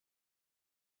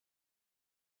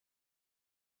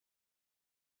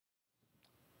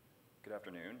Good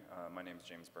afternoon. My name is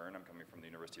James Byrne. I'm coming from the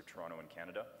University of Toronto in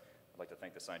Canada. I'd like to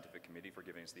thank the scientific committee for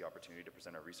giving us the opportunity to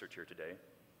present our research here today.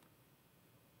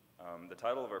 The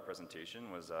title of our presentation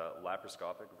was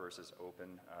Laparoscopic versus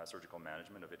Open Surgical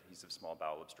Management of Adhesive Small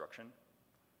Bowel Obstruction.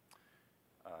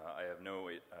 I have no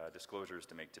disclosures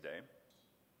to make today.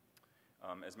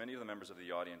 As many of the members of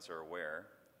the audience are aware,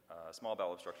 small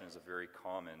bowel obstruction is a very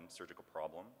common surgical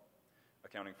problem,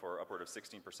 accounting for upward of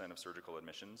 16% of surgical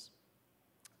admissions,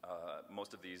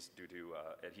 most of these due to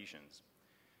adhesions.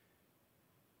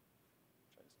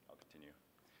 I'll continue.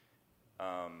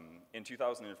 In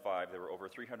 2005, there were over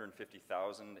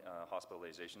 350,000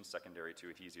 hospitalizations secondary to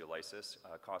adhesiolysis,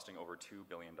 costing over $2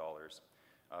 billion.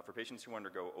 For patients who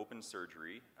undergo open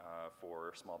surgery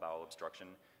for small bowel obstruction,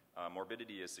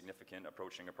 morbidity is significant,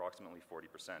 approaching approximately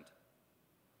 40%.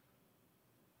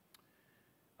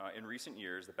 In recent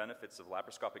years, the benefits of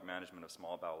laparoscopic management of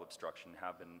small bowel obstruction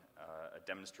have been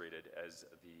demonstrated as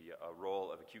the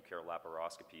role of acute care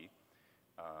laparoscopy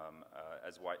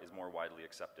is more widely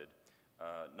accepted.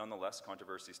 Nonetheless,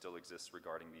 controversy still exists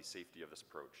regarding the safety of this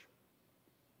approach.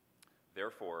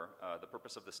 Therefore, the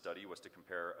purpose of the study was to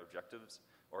compare objectives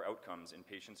or outcomes in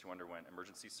patients who underwent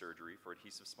emergency surgery for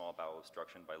adhesive small bowel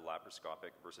obstruction by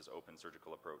laparoscopic versus open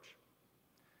surgical approach.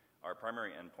 Our primary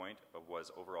endpoint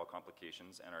was overall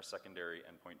complications, and our secondary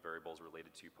endpoint variables related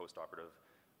to postoperative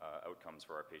outcomes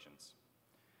for our patients.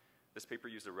 This paper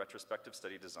used a retrospective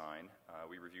study design.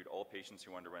 We reviewed all patients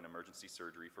who underwent emergency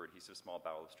surgery for adhesive small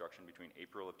bowel obstruction between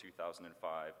April of 2005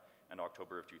 and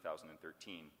October of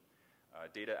 2013.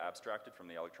 Data abstracted from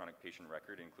the electronic patient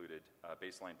record included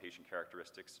baseline patient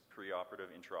characteristics,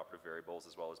 preoperative, intraoperative variables,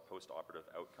 as well as postoperative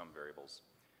outcome variables.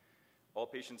 All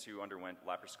patients who underwent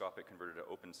laparoscopic converted to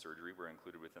open surgery were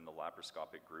included within the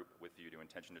laparoscopic group with view to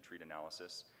intention to treat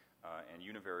analysis, and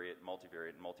univariate,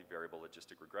 multivariate, and multivariable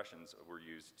logistic regressions were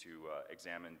used to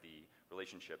examine the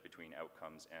relationship between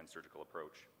outcomes and surgical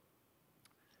approach.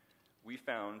 We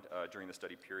found during the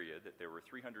study period that there were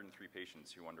 303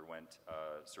 patients who underwent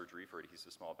surgery for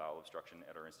adhesive small bowel obstruction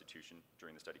at our institution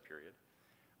during the study period.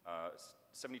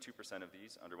 72% of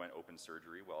these underwent open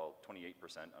surgery, while 28%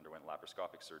 underwent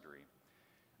laparoscopic surgery.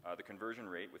 The conversion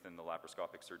rate within the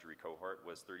laparoscopic surgery cohort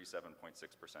was 37.6%.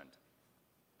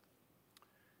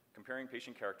 Comparing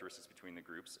patient characteristics between the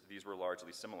groups, these were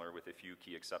largely similar with a few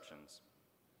key exceptions.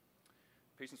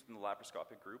 Patients from the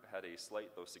laparoscopic group had a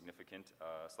slight, though significant,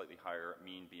 slightly higher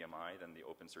mean BMI than the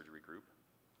open surgery group.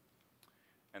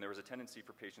 And there was a tendency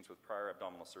for patients with prior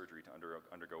abdominal surgery to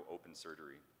undergo open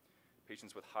surgery.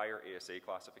 Patients with higher ASA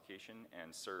classification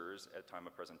and SIRS at time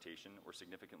of presentation were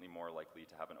significantly more likely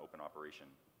to have an open operation.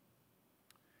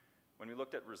 When we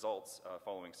looked at results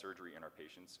following surgery in our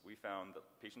patients, we found that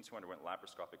patients who underwent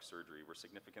laparoscopic surgery were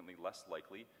significantly less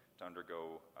likely to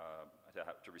undergo,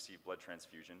 to receive blood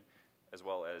transfusion, as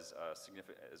well as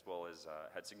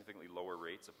had significantly lower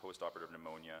rates of postoperative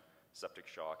pneumonia, septic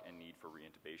shock, and need for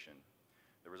reintubation.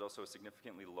 There was also a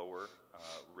significantly lower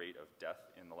rate of death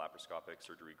in the laparoscopic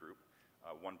surgery group,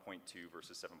 1.2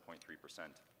 versus 7.3%.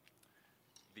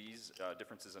 These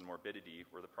differences in morbidity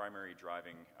were the primary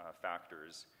driving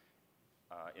factors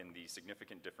in the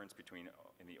significant difference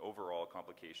in the overall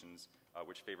complications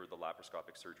which favored the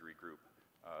laparoscopic surgery group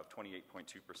of 28.2%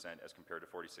 as compared to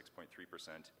 46.3%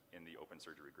 in the open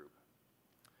surgery group.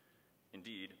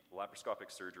 Indeed,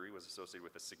 laparoscopic surgery was associated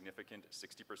with a significant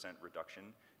 60%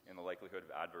 reduction in the likelihood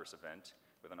of adverse event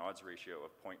with an odds ratio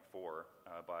of 0.4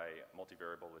 by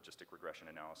multivariable logistic regression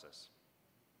analysis.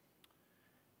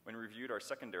 When we reviewed our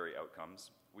secondary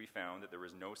outcomes, we found that there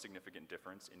was no significant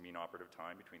difference in mean operative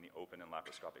time between the open and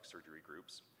laparoscopic surgery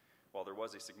groups, while there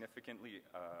was a significantly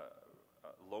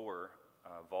lower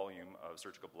volume of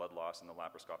surgical blood loss in the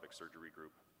laparoscopic surgery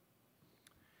group.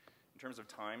 In terms of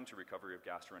time to recovery of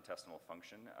gastrointestinal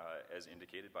function, as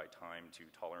indicated by time to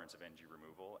tolerance of NG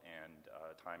removal and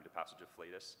time to passage of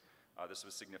flatus, this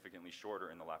was significantly shorter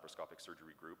in the laparoscopic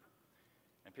surgery group.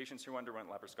 And patients who underwent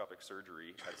laparoscopic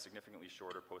surgery had a significantly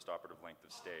shorter postoperative length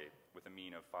of stay, with a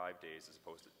mean of 5 days as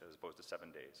opposed to 7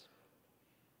 days.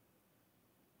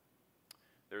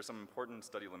 There are some important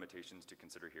study limitations to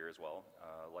consider here as well.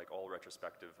 Like all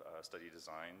retrospective study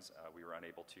designs, we were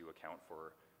unable to account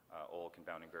for all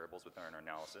confounding variables within our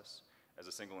analysis. As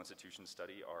a single institution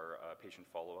study, our patient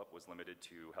follow-up was limited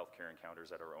to healthcare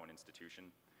encounters at our own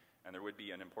institution, and there would be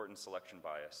an important selection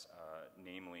bias,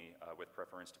 namely with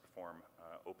preference to perform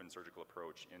open surgical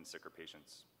approach in sicker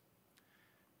patients.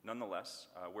 Nonetheless,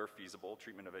 where feasible,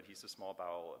 treatment of adhesive small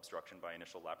bowel obstruction by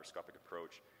initial laparoscopic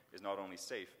approach is not only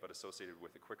safe, but associated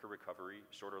with a quicker recovery,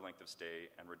 shorter length of stay,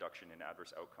 and reduction in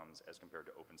adverse outcomes as compared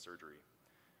to open surgery.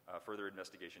 further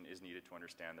investigation is needed to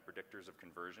understand the predictors of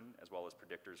conversion as well as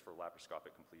predictors for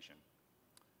laparoscopic completion.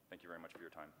 Thank you very much for your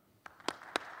time.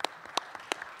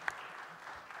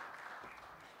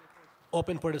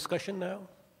 Open for discussion now.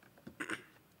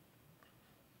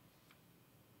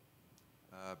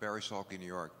 Barry Salke, New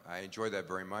York. I enjoyed that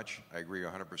very much. I agree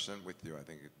 100% with you. I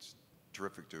think it's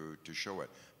terrific to show it.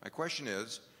 My question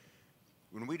is,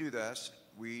 when we do this,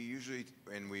 we usually,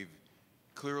 and we've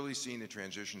clearly seen the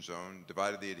transition zone,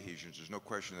 divided the adhesions, there's no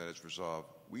question that it's resolved.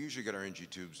 We usually get our NG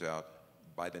tubes out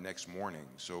by the next morning.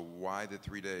 So why the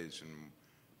 3 days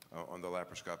on the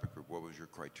laparoscopic group? What was your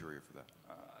criteria for that?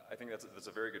 I think that's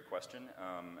a very good question,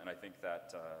 and I think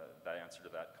that that answer to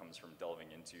that comes from delving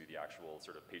into the actual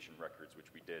sort of patient records,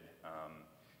 which we did.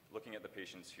 Looking at the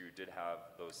patients who did have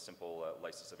those simple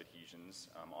lysis of adhesions,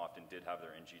 often did have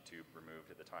their NG tube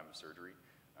removed at the time of surgery,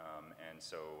 and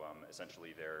so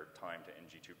essentially their time to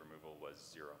NG tube removal was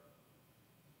 0.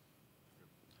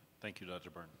 Thank you, Dr.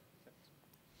 Byrne.